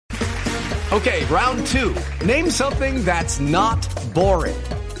Okay, round two. Name something that's not boring.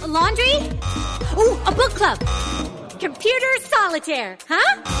 A laundry? Ooh, a book club. Computer solitaire,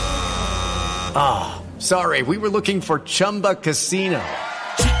 huh? Ah, oh, sorry. We were looking for Chumba Casino.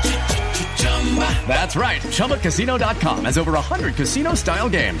 That's right. ChumbaCasino.com has over 100 casino-style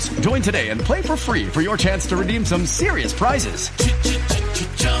games. Join today and play for free for your chance to redeem some serious prizes.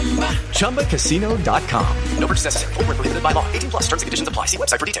 ChumbaCasino.com. No purchase necessary. Void where prohibited by law. 18 plus. Terms and conditions apply. See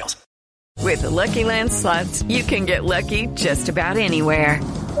website for details. With the Lucky Land Slots, you can get lucky just about anywhere.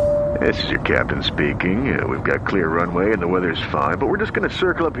 This is your captain speaking. We've got clear runway and the weather's fine, but we're just going to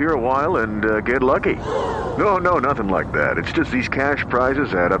circle up here a while and get lucky. No, nothing like that. It's just these cash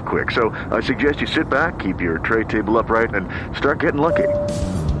prizes add up quick. So I suggest you sit back, keep your tray table upright, and start getting lucky.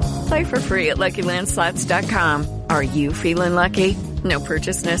 Play for free at LuckyLandSlots.com. Are you feeling lucky? No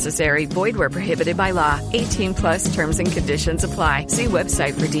purchase necessary. Void where prohibited by law. 18 plus terms and conditions apply. See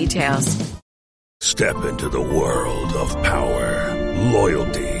website for details. Step into the world of power,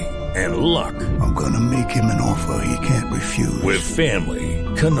 loyalty, and luck. I'm going to make him an offer he can't refuse. With family,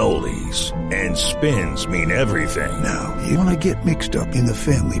 cannolis, and spins mean everything. Now, you want to get mixed up in the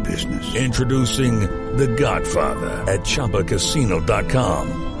family business. Introducing The Godfather at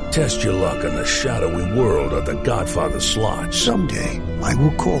ChumbaCasino.com. Test your luck in the shadowy world of The Godfather slot. Someday, I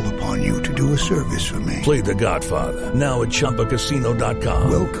will call upon you to do a service for me. Play The Godfather, now at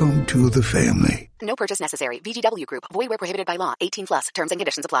ChumbaCasino.com. Welcome to the family. No purchase necessary. VGW Group. Void where prohibited by law. 18 plus. Terms and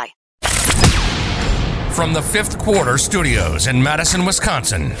conditions apply. From the Fifth Quarter Studios in Madison,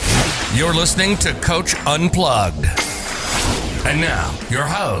 Wisconsin, you're listening to Coach Unplugged. And now, your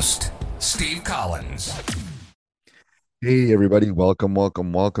host, Steve Collins. Hey, everybody. Welcome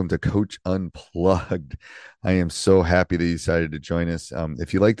to Coach Unplugged. I am so happy that you decided to join us.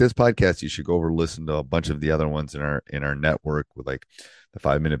 If you like this podcast, you should go over and listen to a bunch of the other ones in our network, with like the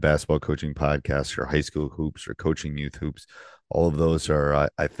 5-Minute Basketball Coaching Podcast, or High School Hoops, or Coaching Youth Hoops. All of those are,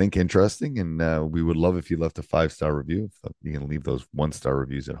 I think, interesting, and we would love if you left a 5-star review. You can leave those 1-star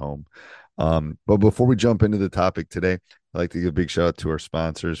reviews at home. But before we jump into the topic today, I'd like to give a big shout out to our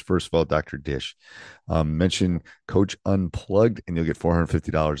sponsors. First of all, Dr. Dish. Mention Coach Unplugged and you'll get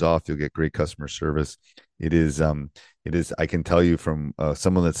 $450 off. You'll get great customer service. It is, I can tell you from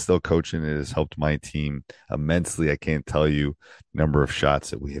someone that's still coaching, it has helped my team immensely. I can't tell you the number of shots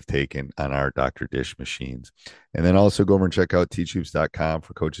that we have taken on our Dr. Dish machines. And then also go over and check out teachhoops.com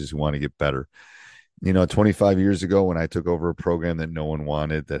for coaches who want to get better. 25 years ago, when I took over a program that no one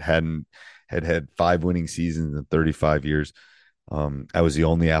wanted, that had 5 winning seasons in 35 years, I was the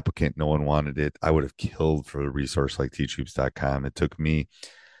only applicant. No one wanted it. I would have killed for a resource like teachhoops.com. It took me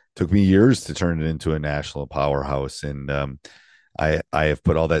years to turn it into a national powerhouse. And I have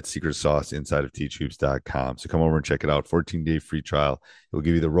put all that secret sauce inside of teachhoops.com. So come over and check it out. 14-day free trial. It will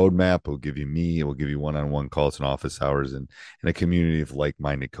give you the roadmap. It will give you me. It will give you one-on-one calls and office hours and a community of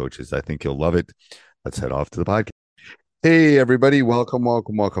like-minded coaches. I think you'll love it. Let's head off to the podcast. Hey, everybody. Welcome.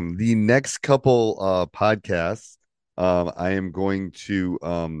 The next couple podcasts, I am going to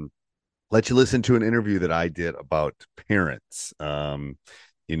let you listen to an interview that I did about parents.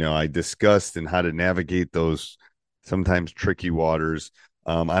 I discussed and how to navigate those sometimes tricky waters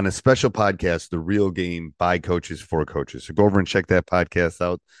on a special podcast, The Real Game by Coaches for Coaches. So go over and check that podcast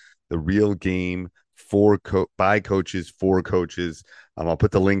out, The Real Game by Coaches for Coaches. I'll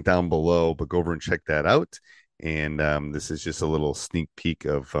put the link down below, but go over and check that out. And this is just a little sneak peek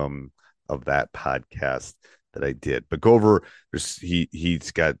of that podcast that I did. But go over,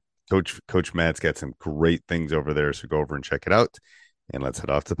 he's got Coach Matt's got some great things over there. So go over and check it out. And let's head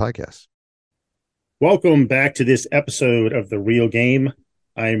off to the podcast. Welcome back to this episode of The Real Game.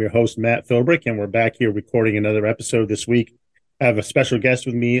 I am your host, Matt Philbrick, and we're back here recording another episode this week. I have a special guest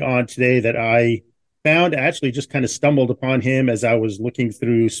with me on today that I found, actually just kind of stumbled upon him as I was looking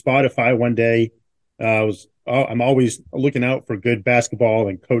through Spotify one day. I'm always looking out for good basketball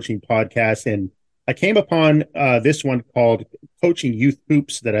and coaching podcasts, and I came upon this one called Coaching Youth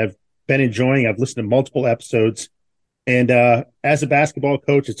Hoops that I've been enjoying. I've listened to multiple episodes. And as a basketball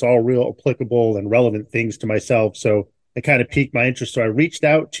coach, it's all real applicable and relevant things to myself. So it kind of piqued my interest. So I reached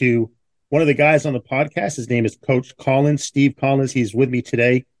out to one of the guys on the podcast. His name is Coach Collins, Steve Collins. He's with me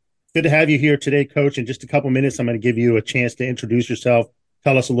today. Good to have you here today, Coach. In just a couple minutes, I'm going to give you a chance to introduce yourself.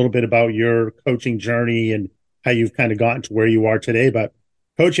 Tell us a little bit about your coaching journey and how you've kind of gotten to where you are today. But,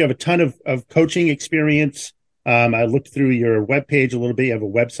 Coach, you have a ton of coaching experience. I looked through your webpage a little bit. You have a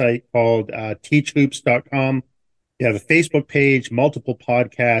website called teachhoops.com. You have a Facebook page, multiple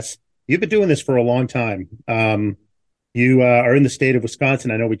podcasts. You've been doing this for a long time. You are in the state of Wisconsin.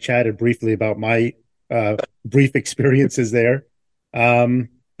 I know we chatted briefly about my brief experiences there.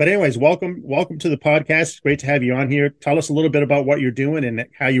 But But anyways, welcome to the podcast. It's great to have you on here. Tell us a little bit about what you're doing and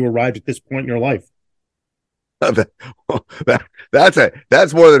how you arrived at this point in your life. That's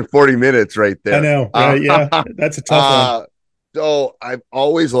more than 40 minutes right there. I know. Right? Yeah, that's a tough one. So I've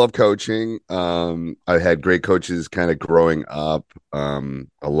always loved coaching. I had great coaches kind of growing up, a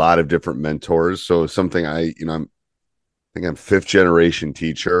lot of different mentors. So something I think I'm fifth generation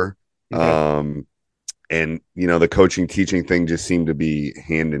teacher. Okay. And the coaching teaching thing just seemed to be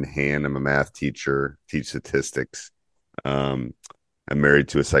hand in hand. I'm a math teacher, teach statistics. I'm married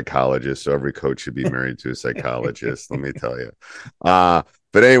to a psychologist, so every coach should be married to a psychologist, let me tell you. But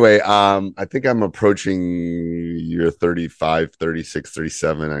anyway, I think I'm approaching year 35, 36,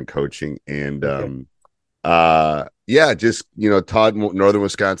 37 on coaching. And just, taught Northern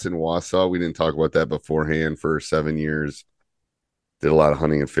Wisconsin, Wausau. We didn't talk about that beforehand for 7 years. Did a lot of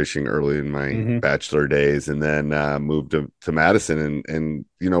hunting and fishing early in my bachelor days, and then moved to Madison and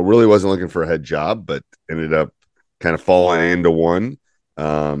really wasn't looking for a head job, but ended up kind of falling into one.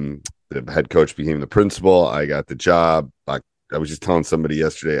 The head coach became the principal. I got the job. I was just telling somebody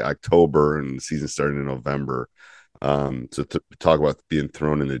yesterday, October, and the season started in November. So talk about being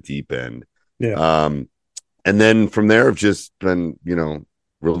thrown in the deep end. Yeah. And then from there, I've just been,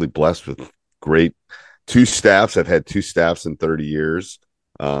 really blessed with great two staffs. I've had two staffs in 30 years,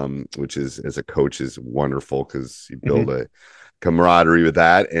 which is, as a coach, is wonderful because you build a camaraderie with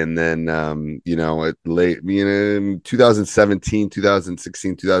that. And then, in 2017,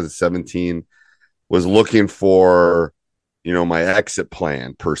 2016, 2017, was looking for, my exit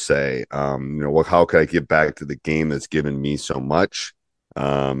plan per se. How could I give back to the game that's given me so much?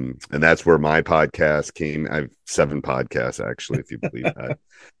 And that's where my podcast came. I have 7 podcasts, actually, if you believe that.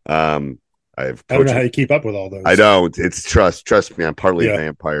 I don't know how you keep up with all those. I don't. It's trust me. I'm partly a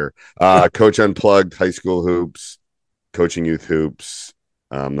vampire. Coach Unplugged, high school hoops, coaching youth hoops,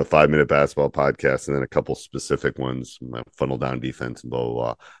 the 5-minute basketball podcast, and then a couple specific ones, funnel down defense and blah,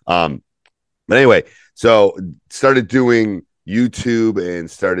 blah, blah. But anyway, so started doing YouTube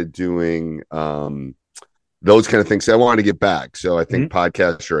and started doing those kind of things. So I wanted to get back. So I think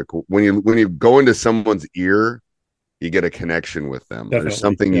podcasts are when you go into someone's ear, you get a connection with them. Definitely. There's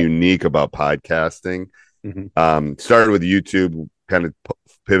something unique about podcasting. Started with YouTube, kind of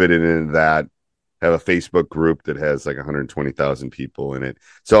pivoted into that. Have a Facebook group that has like 120,000 people in it.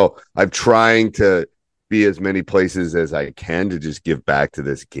 So I'm trying to be as many places as I can to just give back to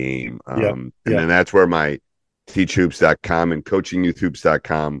this game. And then that's where my teachhoops.com and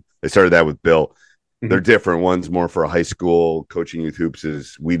coachingyouthhoops.com, I started that with Bill. They're different. One's more for a high school. Coaching Youth Hoops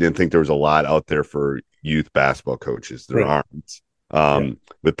is, we didn't think there was a lot out there for youth basketball coaches. There aren't.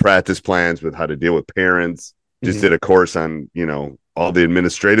 With practice plans, with how to deal with parents. Just did a course on, all the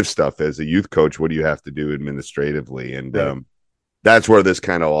administrative stuff as a youth coach. What do you have to do administratively? And that's where this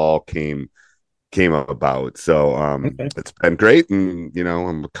kind of all came about. So it's been great. And,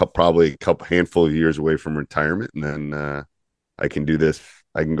 I'm probably a handful of years away from retirement. And then I can do this.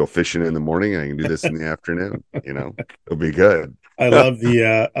 I can go fishing in the morning. I can do this in the afternoon. It'll be good. I love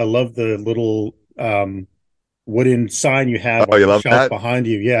the little wooden sign you have on the shelf behind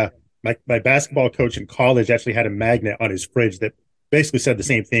you. Yeah. My basketball coach in college actually had a magnet on his fridge that basically said the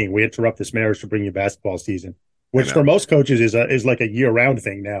same thing. We interrupt this marriage to bring you basketball season, which for most coaches is like a year-round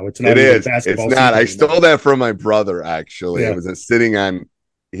thing now. It's not. It is. Basketball it's not. I stole that from my brother, actually. I was sitting on.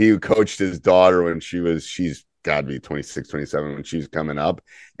 He coached his daughter when she's got to be 26, 27 when she was coming up,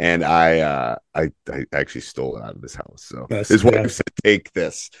 and I actually stole it out of his house. So his wife said, "Take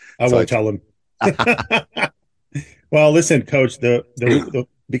this." I won't tell him. Well, listen, Coach. The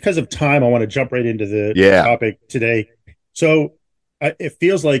because of time, I want to jump right into the topic today. So it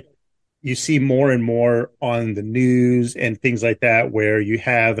feels like you see more and more on the news and things like that, where you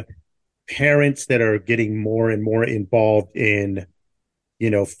have parents that are getting more and more involved in,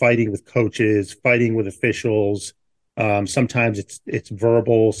 fighting with coaches, fighting with officials. Sometimes it's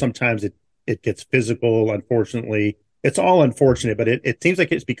verbal. Sometimes it gets physical. Unfortunately, it's all unfortunate, but it seems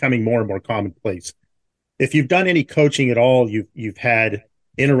like it's becoming more and more commonplace. If you've done any coaching at all, you've had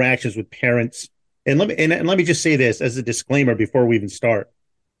interactions with parents. And let me just say this as a disclaimer before we even start.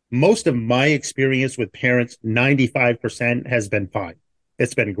 Most of my experience with parents, 95% has been fine.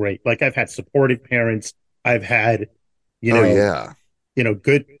 It's been great. Like, I've had supportive parents. I've had, good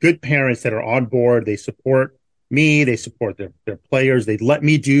parents that are on board. They support me. They support their players. They let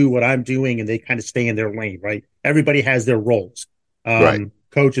me do what I'm doing, and they kind of stay in their lane, right? Everybody has their roles.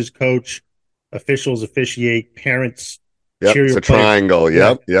 Coaches coach, officials officiate, parents cheer your triangle.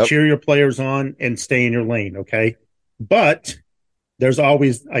 Yep. Cheer your players on and stay in your lane, okay? But there's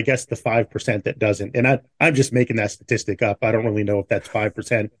always, I guess, the 5% that doesn't. And I'm just making that statistic up. I don't really know if that's 5%,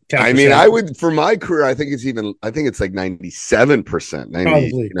 10%. I mean, I would, for my career, I think it's like 97%.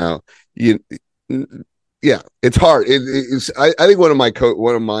 Probably. Yeah, it's hard. I think one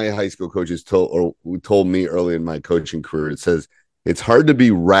of my high school coaches told me early in my coaching career, it says it's hard to be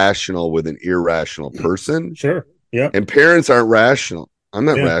rational with an irrational person. Sure. Yeah. And parents aren't rational. I'm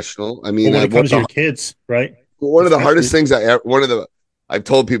not rational. I mean, when it comes to your kids, right? One of the hardest things I've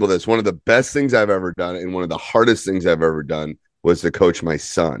told people this, one of the best things I've ever done, and one of the hardest things I've ever done was to coach my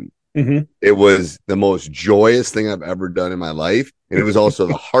son. Mm-hmm. It was the most joyous thing I've ever done in my life. And it was also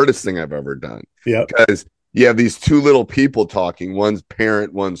the hardest thing I've ever done. Yeah. Because you have these two little people talking, one's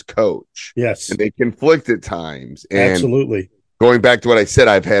parent, one's coach. Yes. And they conflict at times. And absolutely. Going back to what I said,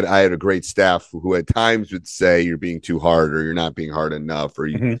 I had a great staff who at times would say you're being too hard or you're not being hard enough or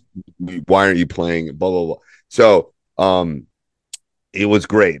why aren't you playing, blah, blah, blah. So it was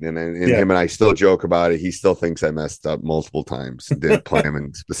great. And him and I still joke about it. He still thinks I messed up multiple times, didn't play him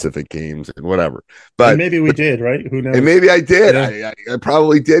in specific games and whatever. But and maybe we did, right? Who knows? And maybe I did. Yeah. I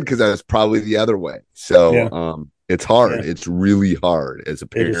probably did because I was probably the other way. So it's hard. Yeah. It's really hard as a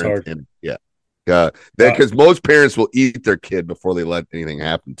parent. It is hard. And because most parents will eat their kid before they let anything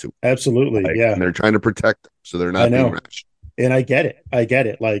happen to them. Absolutely. Right? Yeah. And they're trying to protect them. So they're not being rational. And I get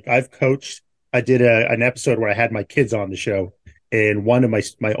it. Like I've coached, I did an episode where I had my kids on the show. And one of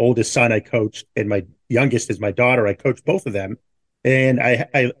my oldest son I coached, and my youngest is my daughter. I coached both of them. And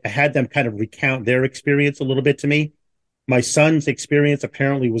I had them kind of recount their experience a little bit to me. My son's experience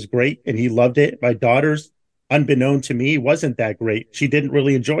apparently was great, and he loved it. My daughter's, unbeknown to me, wasn't that great. She didn't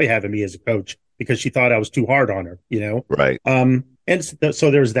really enjoy having me as a coach because she thought I was too hard on her, Right. And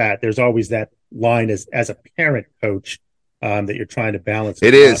so there's that. There's always that line as a parent coach that you're trying to balance.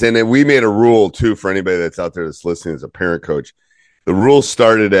 It is. And then we made a rule, too, for anybody that's out there that's listening as a parent coach. The rule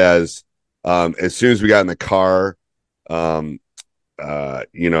started as soon as we got in the car, as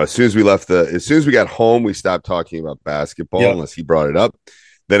soon as we got home, we stopped talking about basketball unless he brought it up.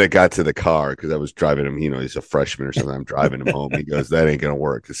 Then it got to the car because I was driving him. He's a freshman or something. I'm driving him home. He goes, "That ain't gonna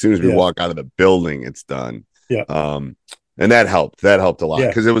work." As soon as we walk out of the building, it's done. Yeah. And that helped. That helped a lot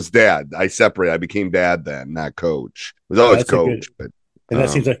because it was dad. I became dad then, not coach. It was always coach. And that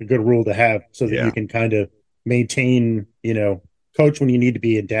seems like a good rule to have so that you can kind of maintain, coach when you need to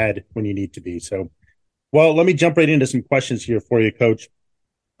be and dad when you need to be. So, well, let me jump right into some questions here for you, Coach.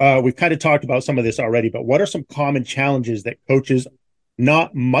 We've kind of talked about some of this already, but what are some common challenges that coaches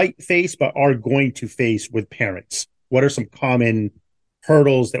might face, but are going to face with parents? What are some common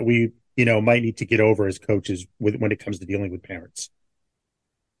hurdles that we, might need to get over as coaches when it comes to dealing with parents?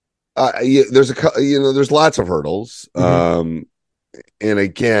 There's lots of hurdles. Mm-hmm. And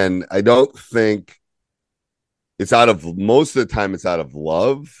again, I don't think most of the time it's out of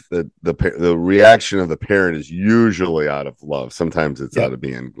love. The reaction of the parent is usually out of love. Sometimes it's out of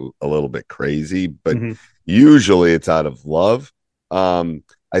being a little bit crazy, but usually it's out of love. I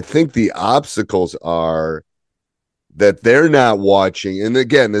think the obstacles are that they're not watching. And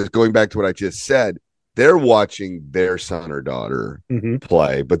again, this going back to what I just said, they're watching their son or daughter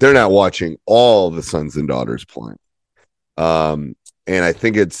play, but they're not watching all the sons and daughters play. And I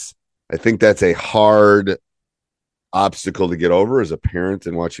think that's a hard obstacle to get over as a parent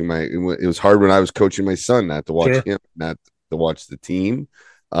and watching it was hard when I was coaching my son, not to watch him, not to watch the team,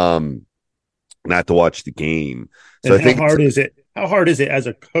 not to watch the game. So and how hard is it as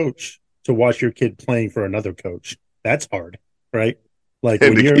a coach to watch your kid playing for another coach? That's hard, right? Like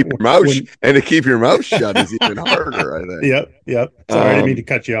and to keep your mouth shut is even harder, I think. Yep. Sorry, I didn't mean to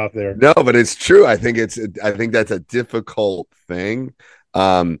cut you off there. No, but it's true. I think that's a difficult thing.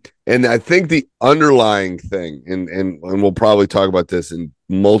 And I think the underlying thing, and we'll probably talk about this in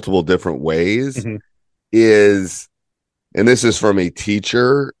multiple different ways, is, and this is from a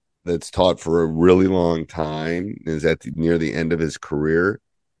teacher that's taught for a really long time, is near the end of his career,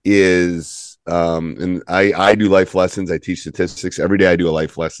 is and I do life lessons. I teach statistics every day. I do a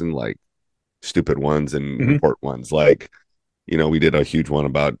life lesson, like stupid ones and important ones, like we did a huge one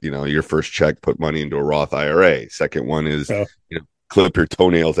about your first check, put money into a Roth IRA. Second one is clip your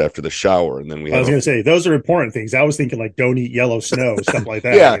toenails after the shower. And then I was going to say, those are important things. I was thinking like don't eat yellow snow, stuff like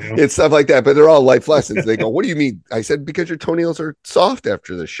that. It's stuff like that, but they're all life lessons. They go, what do you mean? I said, because your toenails are soft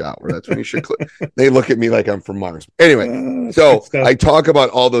after the shower. That's when you should clip. They look at me like I'm from Mars. Anyway, so I talk about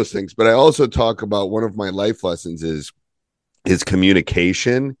all those things, but I also talk about one of my life lessons is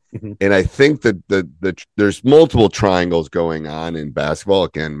communication. And I think that there's multiple triangles going on in basketball.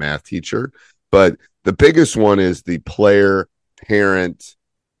 Again, math teacher, but the biggest one is the player, parent,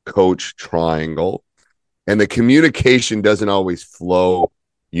 coach triangle. And the communication doesn't always flow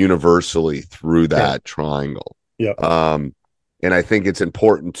universally through that triangle. Yeah. And I think it's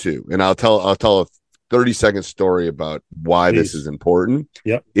important too. And I'll tell a 30-second story about why this is important.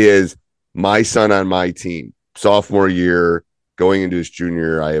 Yep. Is my son on my team, sophomore year, going into his junior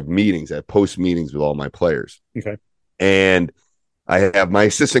year, I have meetings. I have post meetings with all my players. Okay. And I have my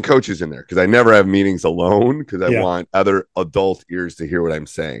assistant coaches in there because I never have meetings alone because I want other adult ears to hear what I'm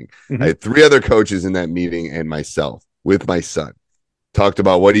saying. I had 3 other coaches in that meeting and myself with my son. Talked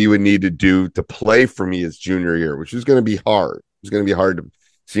about what he would need to do to play for me his junior year, which was going to be hard. It was going to be hard.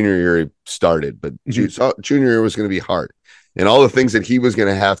 Senior year he started, but junior year was going to be hard. And all the things that he was going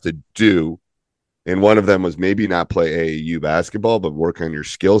to have to do, and one of them was maybe not play AAU basketball, but work on your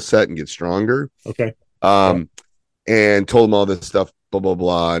skill set and get stronger. Okay. And told him all this stuff, blah, blah,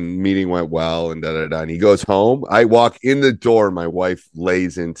 blah. And meeting went well and da-da-da. And he goes home. I walk in the door and my wife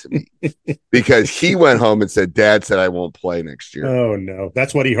lays into me because he went home and said, Dad said I won't play next year. Oh, no.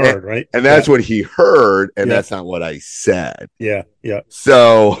 That's what he heard, right? And that's what he heard. And that's not what I said. Yeah. Yeah.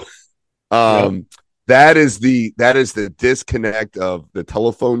 So that is the disconnect of the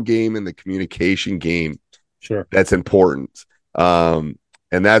telephone game and the communication game. Sure. That's important.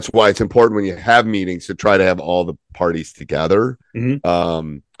 And that's why it's important when you have meetings to try to have all the parties together.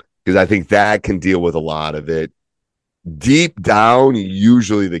 Because I think that can deal with a lot of it. Deep down,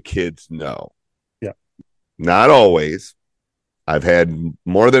 usually the kids know. Yeah. Not always. I've had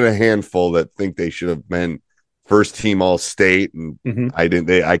more than a handful that think they should have been first team all state, and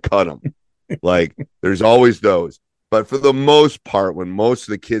I cut them. Like, there's always those. But for the most part, when most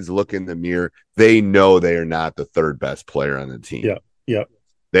of the kids look in the mirror, they know they are not the third best player on the team. Yeah. Yeah.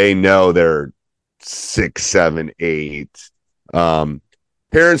 They know they're 6, 7, 8.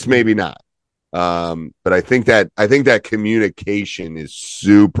 Parents maybe not. But I think that communication is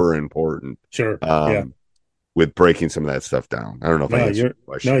super important. Sure. With breaking some of that stuff down. I don't know if I answered your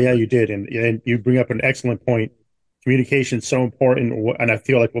question. No, yeah, you did. And you bring up an excellent point. Communication is so important, and I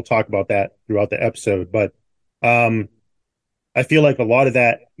feel like we'll talk about that throughout the episode. But I feel like a lot of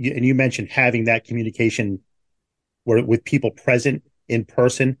that, and you mentioned having that communication with people present in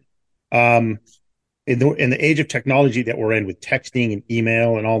person. In the age of technology that we're in, with texting and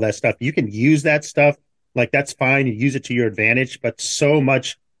email and all that stuff, you can use that stuff. Like, that's fine. You use it to your advantage, but so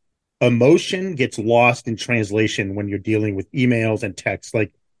much emotion gets lost in translation when you're dealing with emails and texts.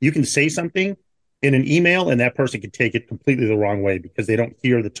 Like, you can say something in an email and that person can take it completely the wrong way because they don't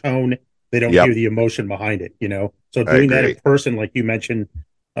hear the tone. They don't hear the emotion behind it, So doing that in person, like you mentioned,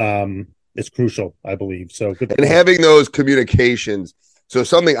 is crucial, I believe. So good. And having those communications. So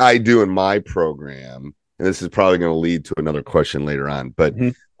something I do in my program, and this is probably going to lead to another question later on, but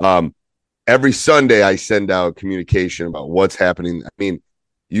every Sunday I send out communication about what's happening. I mean,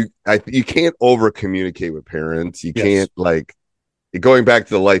 you can't over communicate with parents. You can't, like, going back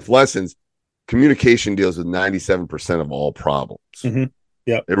to the life lessons, communication deals with 97% of all problems.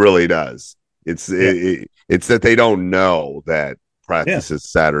 Yeah, it really does. It's that they don't know that practice is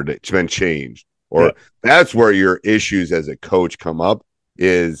Saturday. It's been changed, or that's where your issues as a coach come up.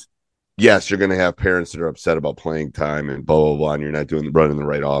 Is yes, you're going to have parents that are upset about playing time and blah blah blah, and you're not running the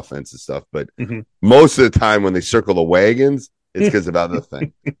right offense and stuff. But most of the time, when they circle the wagons, it's because of other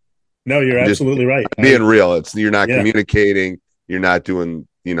things. No, you're absolutely right. Being real, you're not communicating. You're not doing.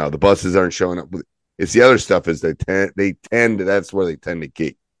 The buses aren't showing up. It's the other stuff. Is they tend. That's where they tend to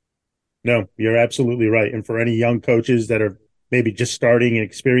get. No, you're absolutely right. And for any young coaches that are maybe just starting and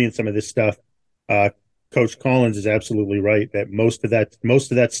experience some of this stuff, Coach Collins is absolutely right that most of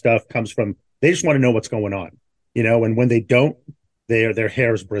that stuff comes from, they just want to know what's going on, and when they don't, their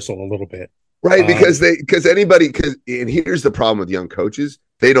hairs bristle a little bit. Right. Because and here's the problem with young coaches.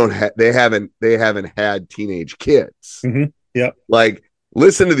 They haven't had teenage kids. Yeah. Like,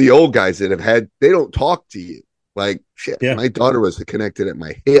 listen to the old guys that they don't talk to you. Like, shit, my daughter was connected at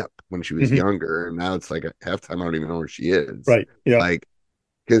my hip when she was younger. And now it's like at halftime, I don't even know where she is. Right. Yeah. Like,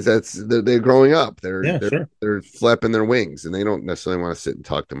 because they're growing up. They're flapping their wings, and they don't necessarily want to sit and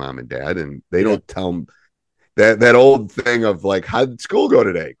talk to mom and dad, and they don't tell them that old thing of, like, how did school go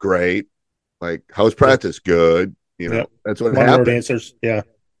today? Great. Like, how's practice? Good. That's what happens. Answers. Yeah.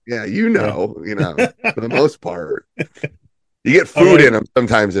 Yeah. For the most part, you get food in them.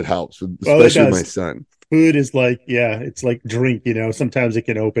 Sometimes it helps, especially with my son. Food is like, it's like drink, sometimes it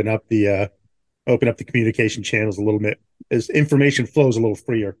can open up the communication channels a little bit as information flows a little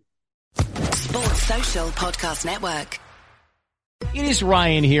freer. Sports Social Podcast Network. It is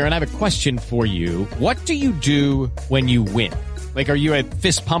Ryan here, and I have a question for you. What do you do when you win? Like, are you a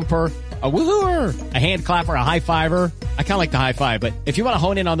fist pumper, a woo-hooer, a hand clapper, a high-fiver? I kind of like the high-five, but if you want to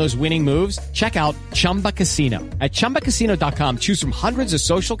hone in on those winning moves, check out Chumba Casino. At ChumbaCasino.com, choose from hundreds of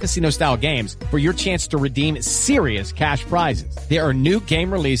social casino-style games for your chance to redeem serious cash prizes. There are new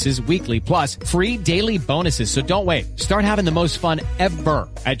game releases weekly, plus free daily bonuses. So don't wait. Start having the most fun ever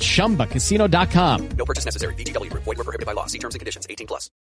at ChumbaCasino.com. No purchase necessary. VGW Group. Void where prohibited by law. See terms and conditions. 18+.